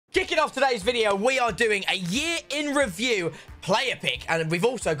Kicking off today's video, we are doing a year in review player pick, and we've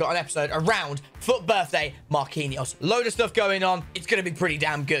also got an episode around FUT Birthday Marquinhos. Load of stuff going on. It's going to be pretty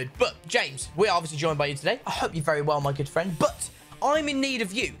damn good. But James, we are obviously joined by you today. I hope you're very well, my good friend. But I'm in need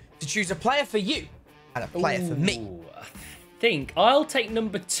of you to choose a player for you and a player for me. I think I'll take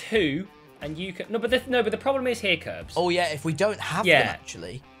number 2, and you can. No, but the problem is here, KIRBZ. Oh yeah, if we don't have them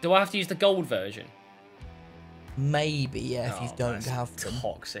actually, do I have to use the gold version? Maybe, yeah, if you don't have them.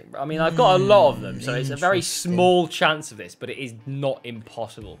 Toxic. I mean, I've got a lot of them, so it's a very small chance of this, but it is not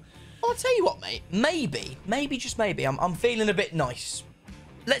impossible. I'll tell you what, mate. Maybe, just maybe. I'm feeling a bit nice.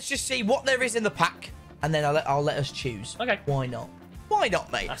 Let's just see what there is in the pack, and then I'll let us choose. Okay. Why not? Why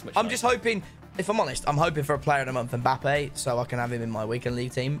not, mate? I'm just hoping, if I'm honest, I'm hoping for a player of the month, Mbappe, so I can have him in my weekend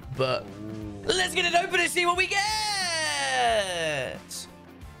league team. But let's get it open and see what we get.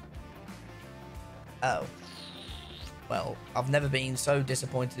 Oh. Well, I've never been so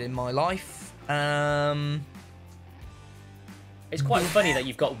disappointed in my life. It's quite funny that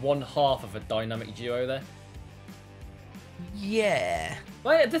you've got one half of a dynamic duo there. Yeah.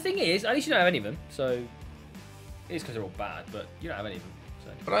 Well, the thing is, at least you don't have any of them, so it is because they're all bad, but you don't have any of them.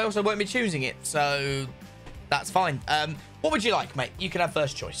 So. But I also won't be choosing it, so that's fine. What would you like, mate? You can have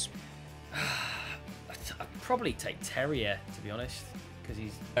first choice. I'd probably take Terrier, to be honest, because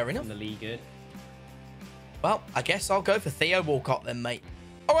he's in the league good. Well, I guess I'll go for Theo Walcott then, mate.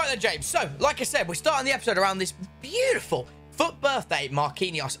 All right then, James. So, like I said, we're starting the episode around this beautiful FUT Birthday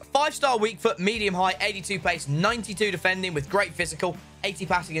Marquinhos. 5-star weak foot, medium height, 82 pace, 92 defending with great physical, 80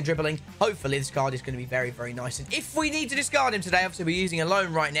 passing and dribbling. Hopefully, this card is going to be very, very nice. And if we need to discard him today, obviously we're using a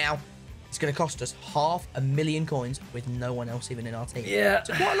loan right now, it's going to cost us 500,000 coins with no one else even in our team. Yeah.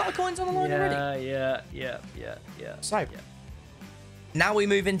 So quite a lot of coins on the line already. Yeah. So, now we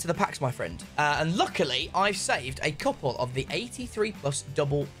move into the packs, my friend. And luckily, I've saved a couple of the 83+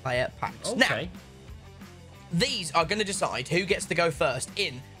 double player packs. Okay. Now, these are going to decide who gets to go first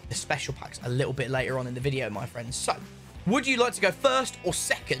in the special packs a little bit later on in the video, my friends. So, would you like to go first or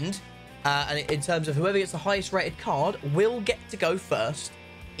second? And in terms of whoever gets the highest rated card will get to go first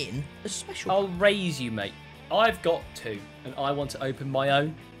in the special I'll raise you, mate. I've got 2, and I want to open my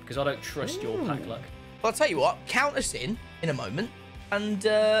own because I don't trust your pack luck. Well, I'll tell you what. Count us in a moment. And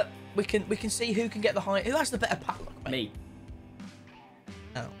we can see who can get the high. Who has the better pack luck, mate? Me.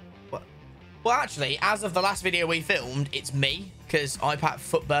 Oh, well, actually, as of the last video we filmed, it's me because I packed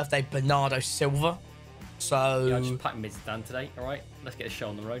FUT Birthday Bernardo Silva. So yeah, I just packed Midtjylland today. All right, let's get a show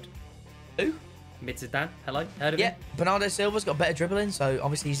on the road. Who? Midtjylland. Hello, heard of him? Bernardo Silva's got better dribbling, so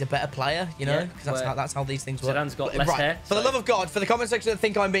obviously he's a better player, you know, because that's how these things work. Zidane's got less hair. For the love of God, for the comment section that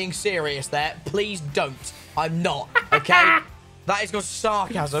think I'm being serious there, please don't. I'm not. Okay. That is got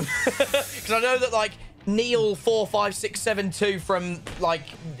sarcasm. Because I know that, like, Neil45672 from, like,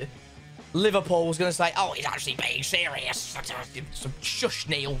 Liverpool was going to say, oh, he's actually being serious. Some shush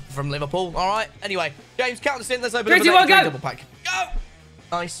Neil from Liverpool. All right. Anyway, James, count us in. Let's open up a double pack. Go!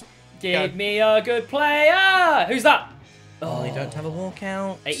 Nice. Give me a good player. Who's that? Oh, I don't have a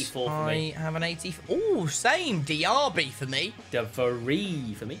walkout. 84 for me. I have an 84. Oh, same. DRB for me.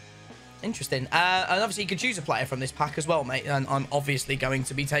 Devery for me. Interesting. And obviously, you could choose a player from this pack as well, mate. And I'm obviously going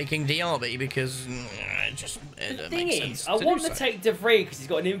to be taking DRB because it just makes sense. I want to take De Vrij because he's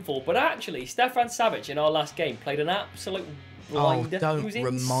got an info, but actually, Stefan Savic in our last game played an absolute blinder. Oh, don't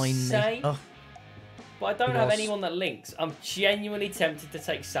remind me. Oh. But I don't have anyone that links. I'm genuinely tempted to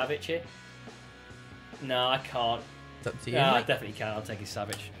take Savic here. No, I can't. It's up to you, I mate. definitely can. I'll take his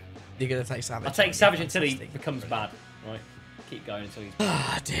Savic. You're going to take Savic? I'll take Savic until he becomes bad. Right. Keep going until he's...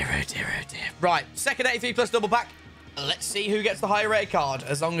 Ah, dear, oh dear, oh dear. Right, second 83+ double pack. Let's see who gets the higher rated card,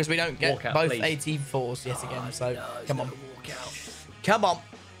 as long as we don't get both 84s yet again. So, come on. Come on.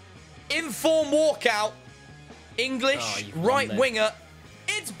 Inform walkout. English right winger.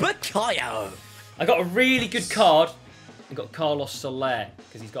 It's Bakayo. I got a really good card. I got Carlos Soler,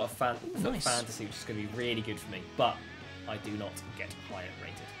 because he's got a fantasy, which is going to be really good for me. But I do not get higher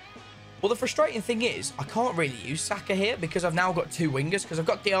rated. Well, the frustrating thing is, I can't really use Saka here because I've now got 2 wingers because I've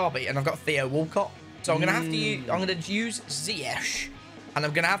got DRB and I've got Theo Walcott. So I'm gonna have to use. I'm gonna use Ziyech, and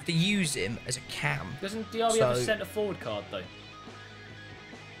I'm gonna have to use him as a cam. Doesn't DRB have a centre forward card though?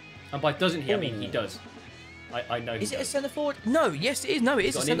 And by doesn't he, I mean he does. I know. Is it a centre forward? No. Yes, it is. No, it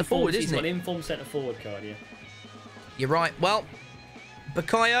is a centre forward, isn't it? He's got an informed centre forward card, yeah. You're right. Well,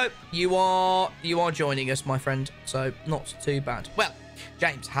 Bakayo, you are joining us, my friend. So not too bad. Well.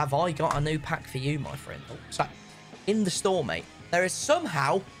 James, have I got a new pack for you, my friend? So, in the store, mate, there is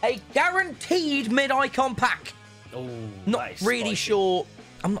somehow a guaranteed mid-icon pack. Oh, not really sure.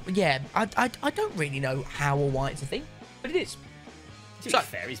 I'm not. Yeah, I don't really know how or why it's a thing, but it is. To be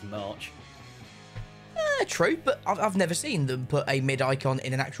fair, he's March. True, but I've never seen them put a mid icon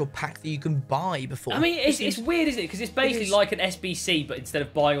in an actual pack that you can buy before. I mean, it's weird, isn't it? Because it's basically like an SBC, but instead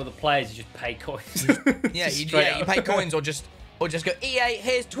of buying all the players, you just pay coins. You pay coins or just go, EA,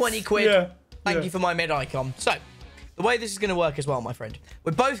 here's 20 quid. Thank you for my mid icon. So, the way this is going to work as well, my friend,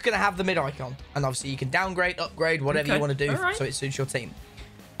 we're both going to have the mid icon. And obviously, you can downgrade, upgrade, whatever you want to do so it suits your team.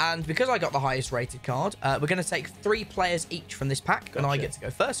 And because I got the highest rated card, we're going to take 3 players each from this pack. Gotcha. And I get to go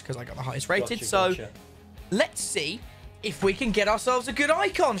first because I got the highest rated. So, let's see if we can get ourselves a good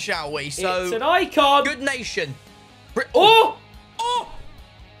icon, shall we? So, it's an icon. Good nation. Oh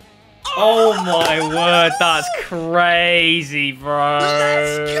my word, that's crazy, bro.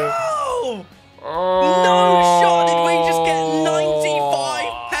 Let's go. No shot did we just get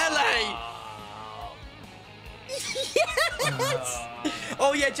 95 Pele. Yes.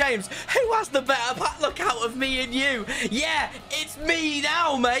 Oh yeah, James, who has the better look out of me and you? Yeah, it's me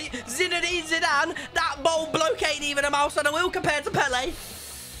now, mate. Zinedine Zidane. That bold bloke ain't even a mouse on a wheel compared to Pele.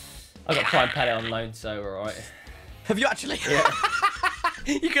 I got Prime Pele on loan, so we're all right. Have you actually? Yeah.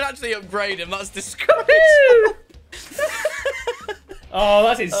 You can actually upgrade him. That's disgraceful. Oh,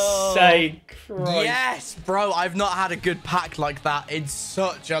 that's insane. Yes, bro. I've not had a good pack like that in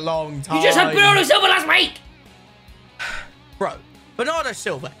such a long time. You just had Bernardo Silva last week. Bro, Bernardo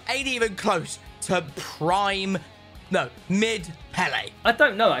Silva ain't even close to prime, mid Pele. I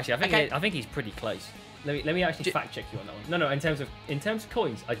don't know actually. I think he's pretty close. Let me actually fact check you on that one. No, in terms of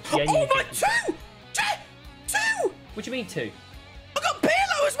coins, I genuinely think two. What do you mean 2? I got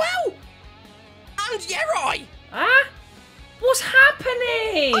PELE as well. And Yerai. Huh? What's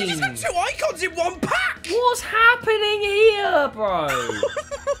happening? I just had 2 icons in one pack. What's happening here, bro?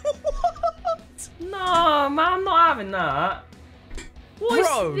 What? No, man, I'm not having that. What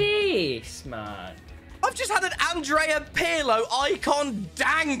is this, man? I've just had an Andrea Pirlo icon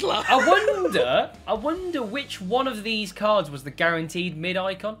dangler. I wonder which one of these cards was the guaranteed mid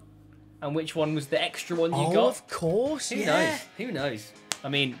icon, and which one was the extra one you got. Of course, Who knows? Who knows? I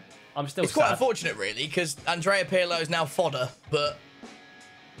mean, I'm still. It's quite unfortunate, really, because Andrea Pirlo is now fodder. But,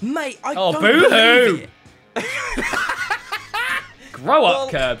 mate, I don't believe it. Grow up,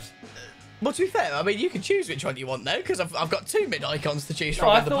 Kirbz. Well, to be fair, I mean, you can choose which one you want, though, because I've got 2 mid icons to choose from.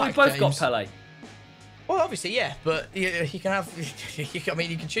 I thought we both got Pele. Well, obviously, yeah, but you can have. I mean,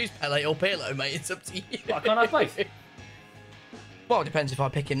 you can choose Pele or Pirlo, mate. It's up to you. Well, I can't have both. Well, it depends if I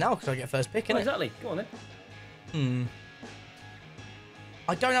pick him now, because I get first pick, innit? Exactly. Go on then.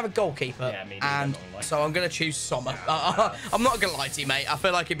 I don't have a goalkeeper, and so I'm going to choose Sommer. I'm not going to lie to you, mate. I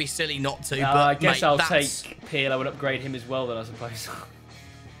feel like it'd be silly not to. But I guess mate, I'll take Pirlo and upgrade him as well, then, I suppose.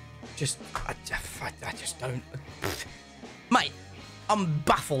 I just don't. Mate, I'm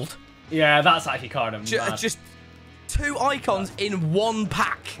baffled. Yeah, that's actually kind of mad. Just 2 icons in one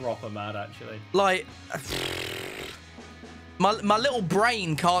pack. Proper mad, actually. Like, my little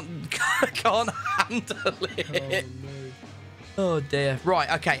brain can't handle it. Oh dear. Right.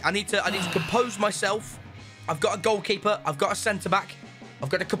 Okay. I need to compose myself. I've got a goalkeeper. I've got a centre back. I've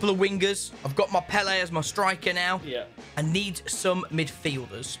got a couple of wingers. I've got my Pele as my striker now. Yeah. I need some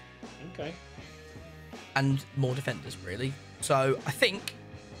midfielders. Okay. And more defenders, really. So I think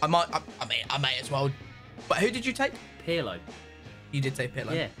I may as well. But who did you take? Pirlo. You did take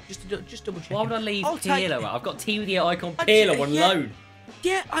Pirlo. Yeah. Just double check. Why would I leave Pirlo out? I've got team of the year icon Pirlo on loan.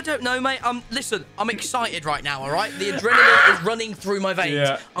 Yeah, I don't know, mate. Listen, I'm excited right now, all right? The adrenaline is running through my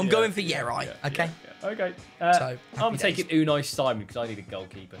veins. I'm going for Yerai, okay? Okay. So, I'm taking Unai Simon because I need a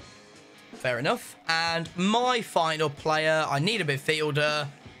goalkeeper. Fair enough. And my final player, I need a midfielder.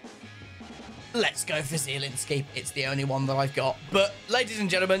 Let's go for Zielinski. It's the only one that I've got. But, ladies and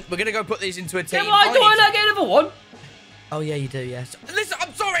gentlemen, we're going to go put these into a team. Yeah, well, I don't get another one. Oh, yeah, you do, yes. Listen,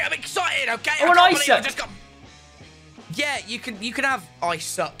 I'm sorry. I'm excited, okay? Oh, I suck. Yeah, you can have I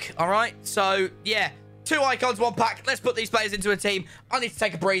suck, all right? So, yeah, 2 icons, 1 pack. Let's put these players into a team. I need to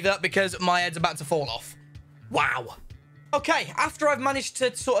take a breather because my head's about to fall off. Wow. Okay, after I've managed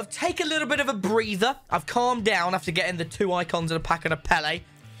to sort of take a little bit of a breather, I've calmed down after getting the 2 icons and a pack and a Pele.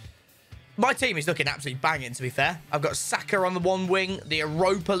 My team is looking absolutely banging, to be fair. I've got Saka on the one wing, the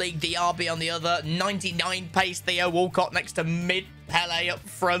Europa League DRB on the other, 99 pace Theo Walcott next to mid Pele up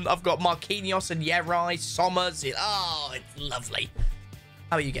front. I've got Marquinhos and Yerai, Sommers. Oh, it's lovely.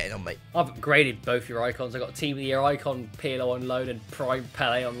 How are you getting on, mate? I've upgraded both your icons. I've got team of the year icon Pirlo on loan and prime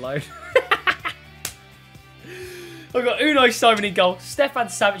Pele on loan. I've got Unai Simon in goal, Stefan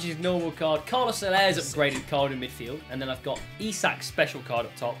Savic's normal card, Carlos Soler's upgraded card in midfield, and then I've got Isak's special card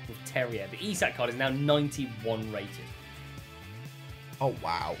up top with Terrier. The Isak card is now 91 rated. Oh,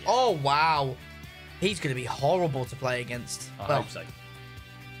 wow. Yeah. Oh, wow. He's going to be horrible to play against. I hope so.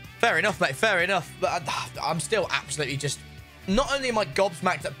 Fair enough, mate. Fair enough. But I'm still absolutely just... Not only am I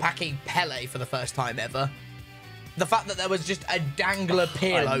gobsmacked at packing Pele for the first time ever, the fact that there was just a dangler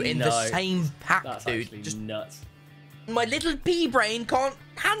PELE in the same pack, That's dude. Actually just nuts. My little pea brain can't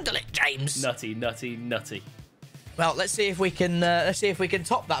handle it, James. Nutty, nutty, nutty. Well, let's see if we can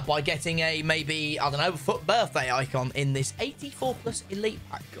top that by getting a maybe, I don't know, FUT Birthday icon in this 84+ elite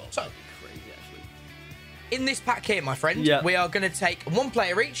pack. God, so that'd be crazy, actually. in this pack here, my friend, we are going to take one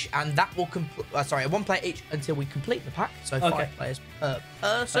player each, and that will complete. Sorry, one player each until we complete the pack. So 5 players per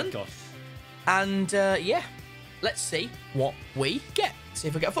person. Thank God. And yeah, let's see what we get. See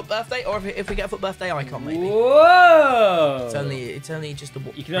if we get a FUT Birthday, or if we get a FUT Birthday icon, maybe. Whoa! It's only just a.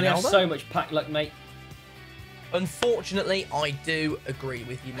 You can only have so much pack luck, mate. Unfortunately, I do agree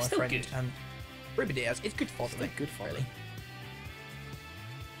with you, my Still friend. good. And Ruben Diaz, it's good fodder. Still good fodder. Really.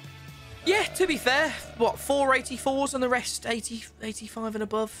 Yeah, to be fair, what, 4 84s and the rest 80, 85 and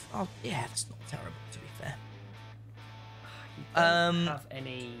above? Oh, yeah, that's not terrible, to be fair. You don't have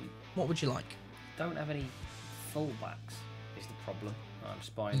any... What would you like? Don't have any fullbacks, is the problem. I'm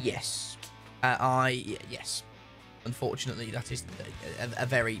spying. Yes. Yes. Unfortunately, that is a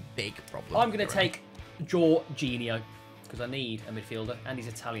very big problem. I'm going to take Jorginho, because I need a midfielder, and he's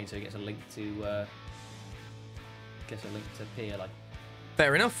Italian, so he gets a link to... PELE.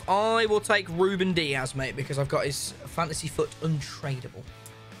 Fair enough. I will take Ruben Diaz, mate, because I've got his fantasy foot untradeable.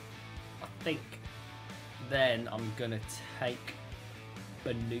 I think then I'm going to take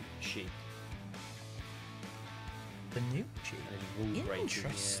Bonucci. Bonucci?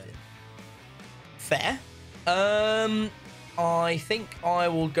 Interesting. Fair. I think I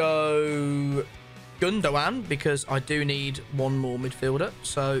will go Gundogan, because I do need one more midfielder.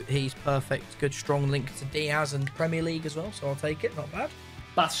 So he's perfect. Good, strong link to Diaz and Premier League as well. So I'll take it. Not bad.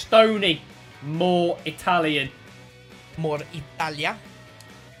 Bastoni. More Italian. More Italia.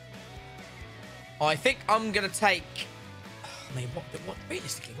 I think I'm going to take... I mean,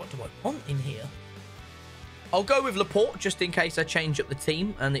 realistically, what do I want in here? I'll go with Laporte, just in case I change up the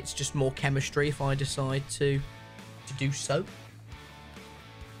team, and it's just more chemistry if I decide to do so.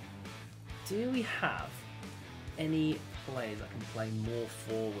 Do we have any players that can play more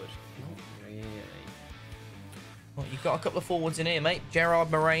forward? Not really. Well, you've got a couple of forwards in here, mate.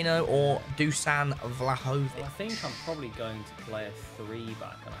 Gerard Moreno or Dusan Vlahovic. Well, I think I'm probably going to play a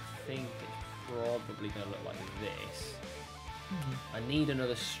 3-back, and I think it's probably going to look like this. I need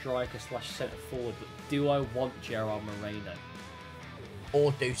another striker / centre forward, but do I want Gerard Moreno?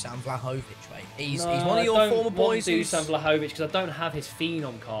 Or Dusan Vlahovic, mate. He's one of your former boys. Dusan Vlahovic, because I don't have his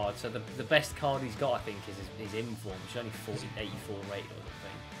Phenom card, so the best card he's got, I think, is his Inform, which is only 84 rated or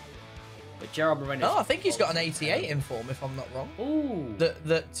something. But Gerard Moreno. Oh, I think he's got an 88 Inform, if I'm not wrong. Ooh.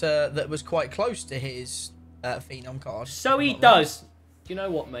 That was quite close to his Phenom card. So he does. Do you know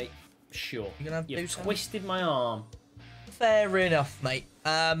what, mate? Sure. You've twisted my arm. Fair enough, mate.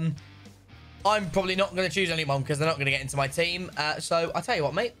 I'm probably not going to choose anyone because they're not going to get into my team. So I tell you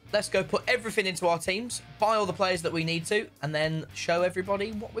what, mate. Let's go put everything into our teams, buy all the players that we need to, and then show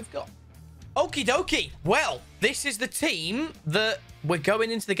everybody what we've got. Okie dokie. Well, this is the team that we're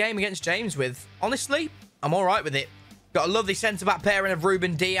going into the game against James with. Honestly, I'm all right with it. Got a lovely centre-back pairing of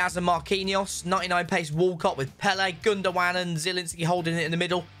Ruben Diaz and Marquinhos. 99-pace Walcott with Pele, Gundogan and Zielinski holding it in the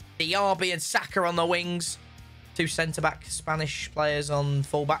middle. Diaby and Saka on the wings. 2 centre-back Spanish players on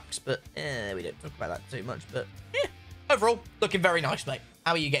full-backs, but we don't talk about that too much. But yeah, overall, looking very nice, mate.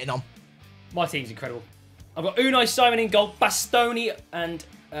 How are you getting on? My team's incredible. I've got Unai Simon in goal, Bastoni and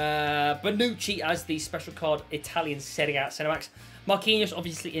Bonucci as the special card Italian Serie A centre-backs. Marquinhos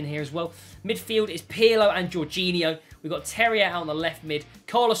obviously in here as well. Midfield is PELE and Jorginho. We've got Terrier out on the left mid,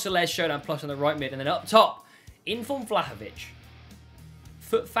 Carlos Soler Showdown Plus on the right mid, and then up top, Inform Vlahovic,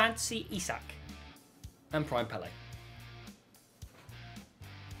 FUT Fantasy Isak, and Prime Pele.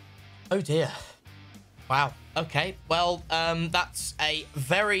 Oh dear. Wow. Okay. Well, that's a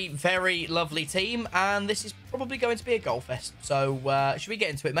very, very lovely team, and this is probably going to be a goal fest. So, should we get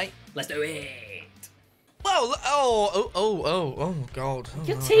into it, mate? Let's do it. Well, oh, God.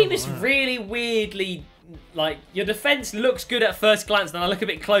 Your team is really weirdly, like, your defence looks good at first glance, then I look a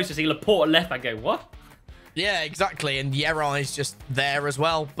bit closer, see Laporte left, I go, what? Yeah, exactly, and Yerai's just there as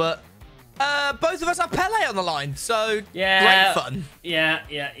well, but both of us have Pele on the line, so yeah, great fun. Yeah.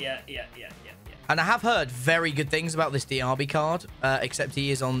 And I have heard very good things about this Diaby card, except he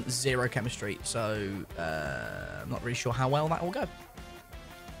is on 0 chemistry, so I'm not really sure how well that will go.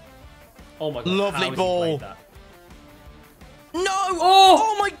 Oh my God. Lovely ball. No!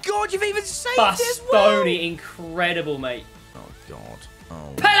 Oh my God, you've even saved it as well! Bastoni, incredible, mate. Oh, God.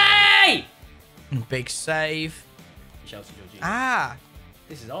 Oh. Pele! Big save. Chelsea, Jorginho. Ah.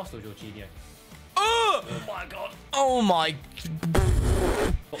 This is Arsenal, Jorginho. Oh my God. Oh my.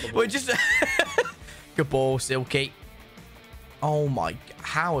 We're just. Good ball, Silky. Oh my.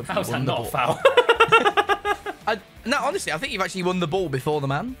 How have you won the ball? How's that not a foul? No, honestly, I think you've actually won the ball before the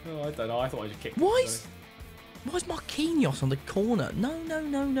man. Oh, I don't know. I thought I just kicked. Why is Marquinhos on the corner? No, no,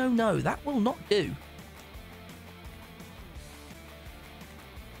 no, no, no. That will not do.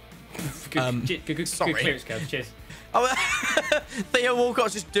 Good sorry. Good clearance, KIRBZ. Cheers. Oh, Theo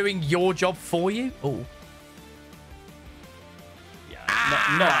Walcott's just doing your job for you. Oh.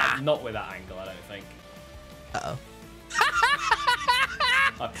 Yeah, not with that angle, I don't think. Uh-oh.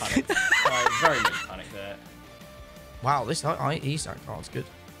 I panicked. I very much panicked there. Wow, this that card's good.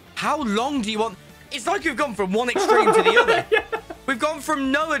 How long do you want? It's like we've gone from one extreme to the other. Yeah. We've gone from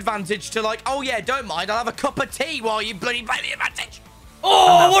no advantage to like, oh yeah, don't mind, I'll have a cup of tea while you bloody play the advantage.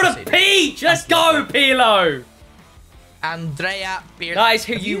 Oh, what a peach! Let's go, PELE! Andrea Beard. That is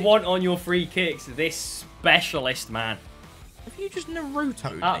who you want on your free kicks. This specialist, man. Have you just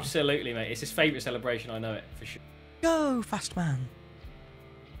Naruto'd me? Absolutely, mate. It's his favourite celebration. I know it for sure. Go, fast man.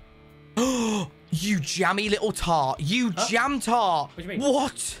 Oh, you jammy little tart. You jam tart. What do you mean?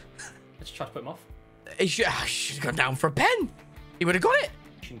 What? I just tried to put him off. He should have gone down for a pen. He would have got it.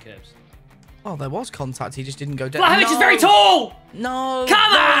 KIRBZ. Oh, there was contact. He just didn't go down. Vlahovic is very tall! No.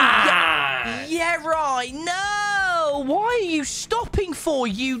 Come on! Yeah, right. No. Why are you stopping for,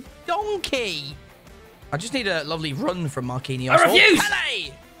 you donkey? I just need a lovely run from Marquinhos. I refuse!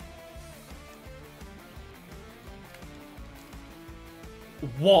 PELE!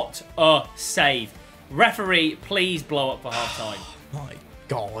 What a save. Referee, please blow up for half time. My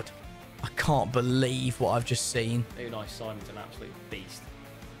God. I can't believe what I've just seen. Unai Simon's an absolute beast.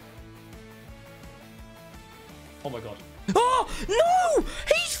 Oh my God. Oh, no!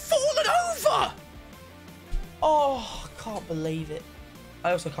 He's fallen over! Oh, I can't believe it.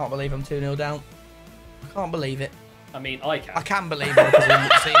 I also can't believe I'm 2-0 down. I can't believe it. I mean, I can. I can believe it because I'm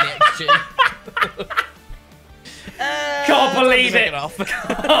seeing the XG. Can't believe it.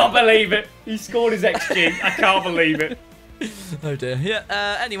 Can't believe it. He scored his XG. I can't believe it. Oh dear. Yeah.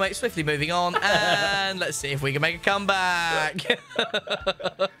 Anyway, swiftly moving on, and let's see if we can make a comeback.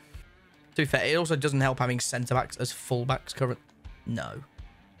 To be fair, it also doesn't help having centre backs as full backs current. No.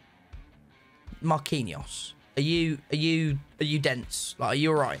 Marquinhos, are you dense? Like, are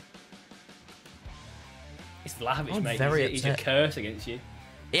you alright? It's Vlahovic, I'm mate. very He's a curse against you.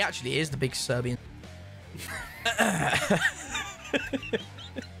 He actually is the big Serbian. That's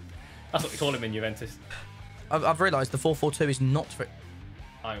what we call him in Juventus. I've realised the 4-4-2 is not for.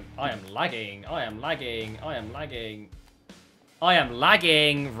 I am lagging. I am lagging. I am lagging. I am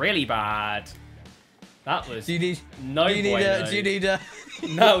lagging really bad. That was Do you need no do you need bueno. do you need a...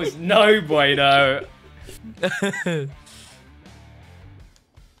 That was no bueno.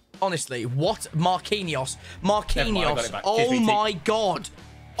 Honestly, what? Marquinhos. Never mind, I got it back. Oh Cheers, my God.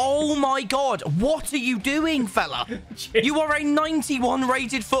 Oh my God. What are you doing, fella? Cheers. You are a 91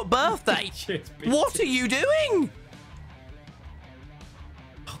 rated FUT Birthday. Cheers, What are you doing?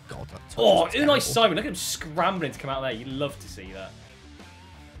 Oh God. That touch Oh, was Unai terrible. Simon. Look at him scrambling to come out there. You'd love to see that.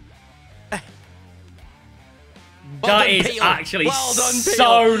 Well That done, is PELE. actually Well done,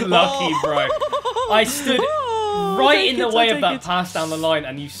 so PELE. lucky, bro. I stood right in the way of that it. pass down the line,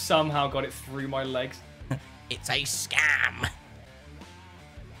 and you somehow got it through my legs. It's a scam.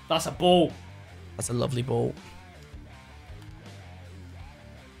 That's a ball. That's a lovely ball.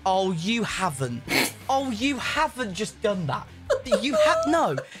 Oh, you haven't. Oh, you haven't just done that. You have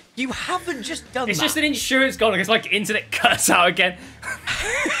no. You haven't just done It's that. just an insurance gone. It's like internet cuts out again.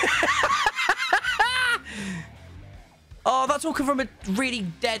 Oh, that's all come from a really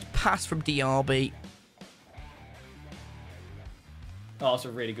dead pass from DRB. Oh, that's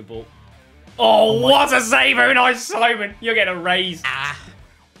a really good ball. Oh, what a save, Unai Simon. You're getting a raise. Ah.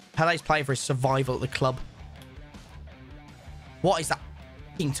 Pele's playing for his survival at the club. What is that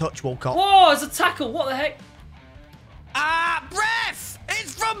fucking touch, Walcott? Whoa, it's a tackle. What the heck? Ah, ref!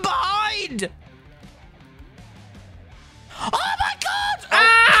 It's from behind! Oh my God!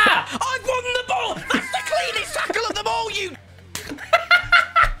 Ah! I've won the ball! That's the cleanest tackle of them all, you...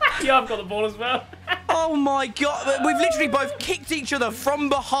 Yeah, I've got the ball as well. Oh my God. We've literally both kicked each other from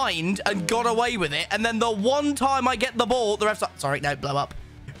behind and got away with it. And then the one time I get the ball, the ref's like, sorry, no, blow up.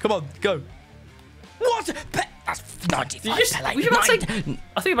 Come on, go. What? That's 95, Pele. Were you about to say,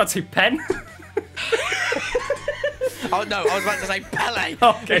 I think you're about to say pen. Oh, no, I was about to say Pele.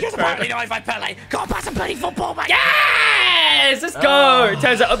 Okay, Because fair apparently 95 Pele can't pass and play football, mate. Yes! Let's go! It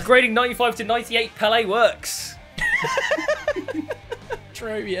turns out upgrading 95 to 98 Pele works.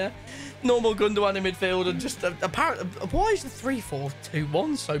 True, yeah. normal Gundogan in midfield and just apparently, why is the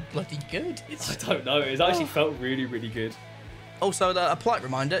 3-4-2-1 so bloody good? I don't know. It actually felt really, really good. Also, a polite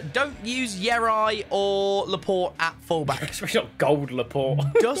reminder, don't use Yerai or Laporte at fullback. Especially not gold Laporte.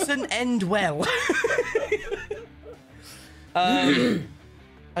 Doesn't end well. Oh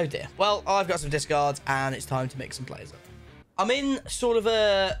dear. Well, I've got some discards and it's time to mix some players up. I'm in sort of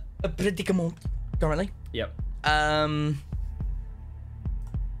a predicament currently. Yep.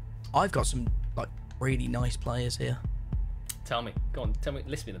 I've got some like really nice players here. Tell me. Go on. Tell me.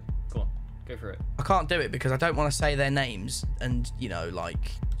 List me them. Go on. Go for it. I can't do it because I don't want to say their names and, you know,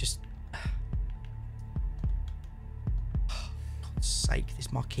 like, just... For God's sake, this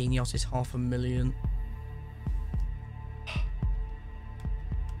Marquinhos is 500,000.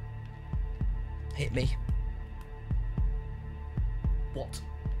 Hit me. What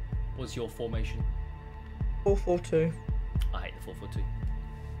was your formation? 4-4-2. I hate the 4-4-2.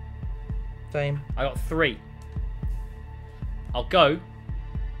 Same. I got 3. I'll go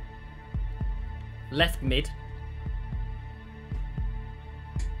left mid,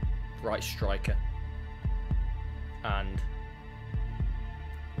 right striker, and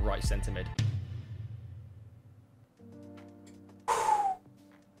right centre mid.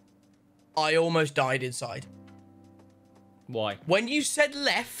 I almost died inside. Why? When you said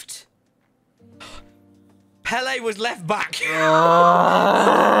left, Pele was left back.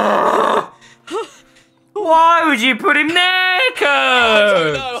 Why would you put him there,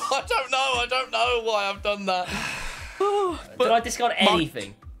 Kirb? I don't know why I've done that. Did I discard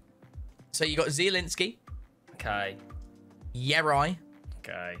anything? So you got Zielinski. Okay. Yerai.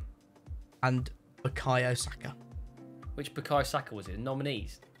 Okay. And Bukayo Saka. Which Bukayo Saka was it?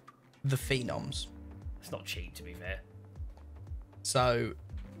 Nominees? The Phenoms. It's not cheap, to be fair. So,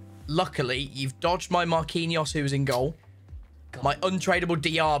 luckily, you've dodged my Marquinhos, who was in goal. God. My untradeable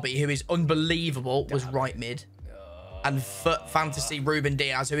Diaby, who is unbelievable, was right mid. And FUT Fantasy Ruben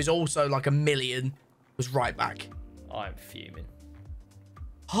Diaz, who is also like 1 million, was right back. I'm fuming.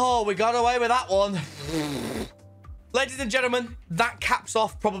 Oh, we got away with that one. Ladies and gentlemen, that caps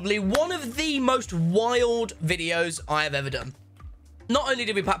off probably one of the most wild videos I have ever done. Not only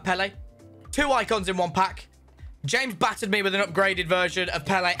did we pack Pele, 2 icons in 1 pack. James battered me with an upgraded version of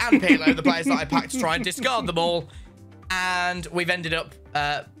Pele and PELE, the players that I packed, to try and discard them all. And we've ended up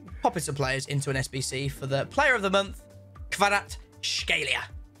popping some players into an SBC for the Player of the Month, Kvaratskhelia.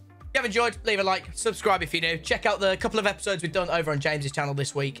 If you have enjoyed, leave a like, subscribe if you're new. Check out the couple of episodes we've done over on James's channel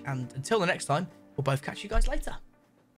this week. And until the next time, we'll both catch you guys later.